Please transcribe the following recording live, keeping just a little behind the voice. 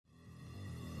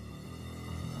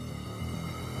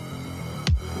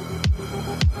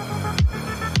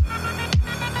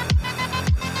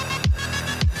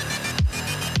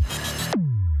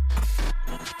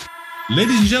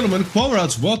Ladies and gentlemen,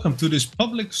 comrades, welcome to this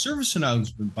public service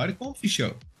announcement by the Comfy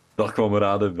Show. Dag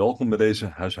kameraden, welkom bij deze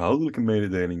huishoudelijke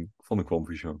mededeling van de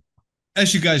Comfy Show.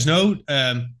 As you guys know,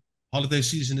 holiday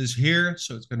season is here,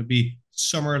 so it's going to be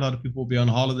summer. A lot of people will be on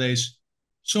holidays.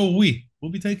 So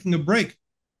we'll be taking a break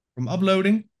from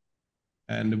uploading,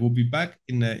 and we'll be back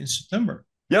in September.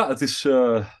 Ja, het is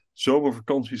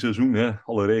zomervakantieseizoen, hè.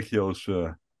 Alle regio's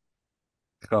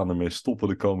gaan ermee stoppen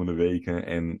de komende weken.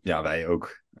 En ja, wij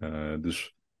ook.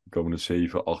 Dus de komende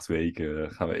 7, 8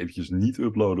 weken gaan we eventjes niet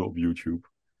uploaden op YouTube.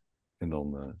 En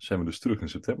dan zijn we dus terug in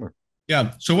september.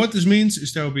 Yeah, so what this means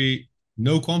is there will be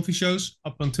no Comfy shows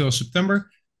up until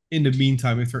September. In the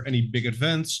meantime, if there are any big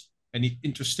events, any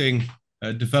interesting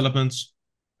developments,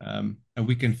 and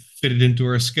we can fit it into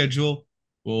our schedule,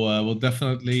 we'll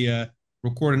definitely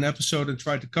record an episode and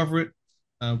try to cover it.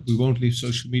 We won't leave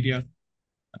social media.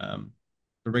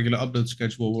 The regular upload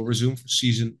schedule will resume for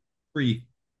season 3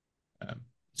 in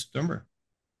September.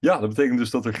 Ja, dat betekent dus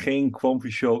dat er geen Comfy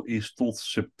Show is tot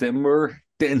september.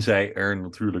 Tenzij er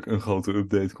natuurlijk een grote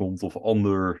update komt of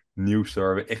ander nieuws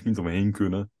waar we echt niet omheen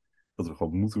kunnen. Dat we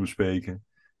gewoon moeten bespreken.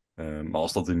 Maar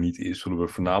als dat er niet is, zullen we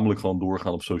voornamelijk gewoon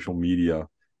doorgaan op social media.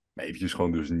 Maar eventjes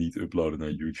gewoon dus niet uploaden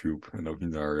naar YouTube. En ook niet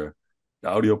naar de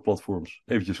audioplatforms.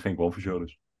 Eventjes geen Comfy Show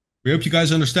dus. We hope you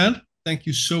guys understand. Thank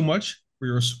you so much for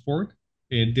your support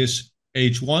in this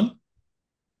H1.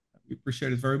 We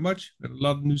appreciate it very much. We got a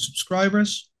lot of new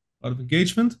subscribers, a lot of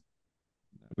engagement.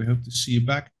 We hope to see you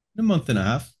back in a month and a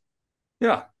half.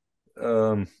 Ja,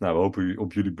 nou, we hopen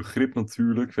op jullie begrip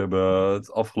natuurlijk. We hebben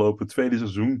het afgelopen tweede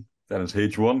seizoen tijdens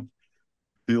H1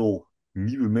 veel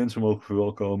nieuwe mensen mogen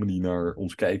verwelkomen die naar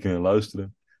ons kijken en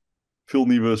luisteren. Veel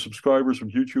nieuwe subscribers op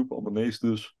YouTube, abonnees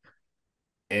dus.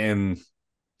 En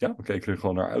ja, we kijken er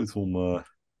gewoon naar uit om,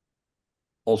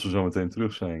 als we zo meteen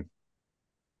terug zijn,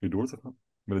 weer door te gaan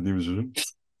met het nieuwe seizoen.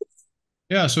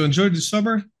 Yeah, so enjoy the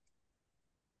summer.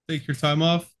 Take your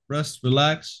time off. Rest,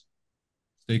 relax.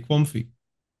 Stay comfy.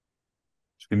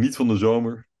 Dus geniet van de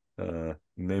zomer.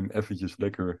 Neem eventjes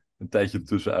lekker een tijdje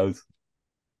ertussenuit.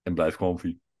 En blijf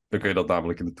comfy. Dan kun je dat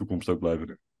namelijk in de toekomst ook blijven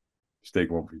doen. Stay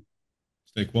comfy.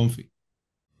 Stay comfy.